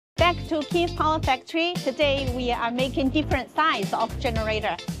Back to KEYPOWER factory. Today we are making different size of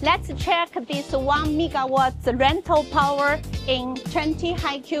generator. Let's check this 1 MW rental power in 20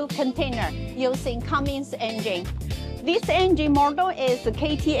 high cube container using Cummins engine. This engine model is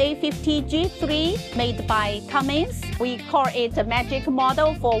KTA50-G3 made by Cummins. We call it a magic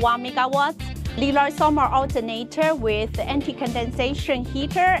model for 1 MW. Lily summer alternator with anti-condensation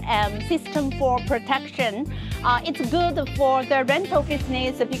heater and system for protection. It's good for the rental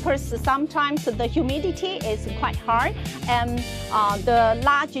business because sometimes the humidity is quite high and the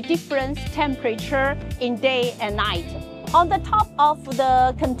large difference temperature in day and night. On the top of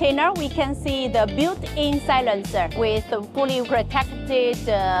the container, we can see the built-in silencer with fully protected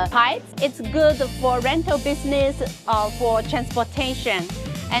pipes. It's good for rental business for transportation.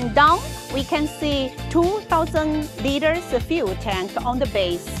 And down, we can see 2,000 liters fuel tank on the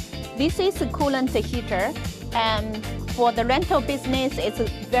base. This is a coolant heater, and for the rental business, it's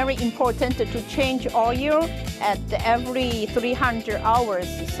very important to change oil at every 300 hours.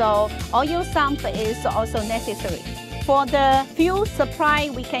 So oil sump is also necessary. For the fuel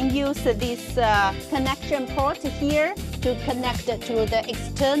supply, we can use this connection port here to connect to the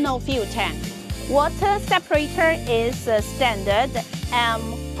external fuel tank. Water separator is standard, and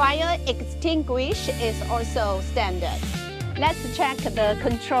fire extinguish is also standard. Let's check the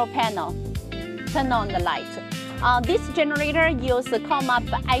control panel. Turn on the light. This generator uses COMAP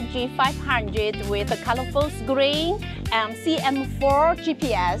IG500 with a colorful screen and CM4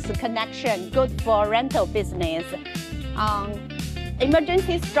 GPS connection, good for rental business.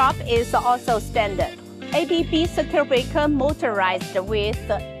 Emergency stop is also standard. ABB circuit breaker motorized with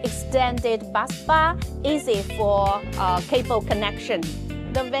extended bus bar, easy for cable connection.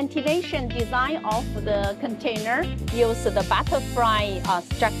 The ventilation design of the container uses the butterfly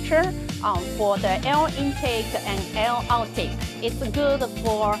structure for the air intake and air outtake. It's good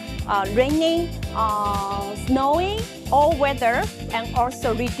for raining, snowing, all weather, and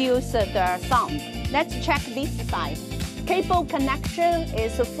also reduce the sound. Let's check this side. Cable connection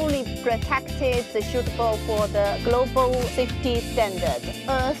is fully protected, suitable for the global safety standard.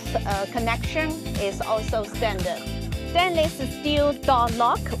 Earth connection is also standard. Stainless steel door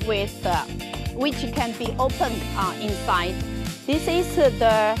lock with which can be opened inside. This is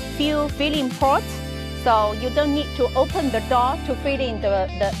the fuel filling port, so you don't need to open the door to fill in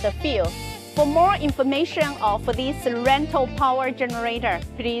the fuel. For more information of this rental power generator,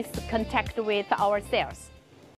 please contact with our sales.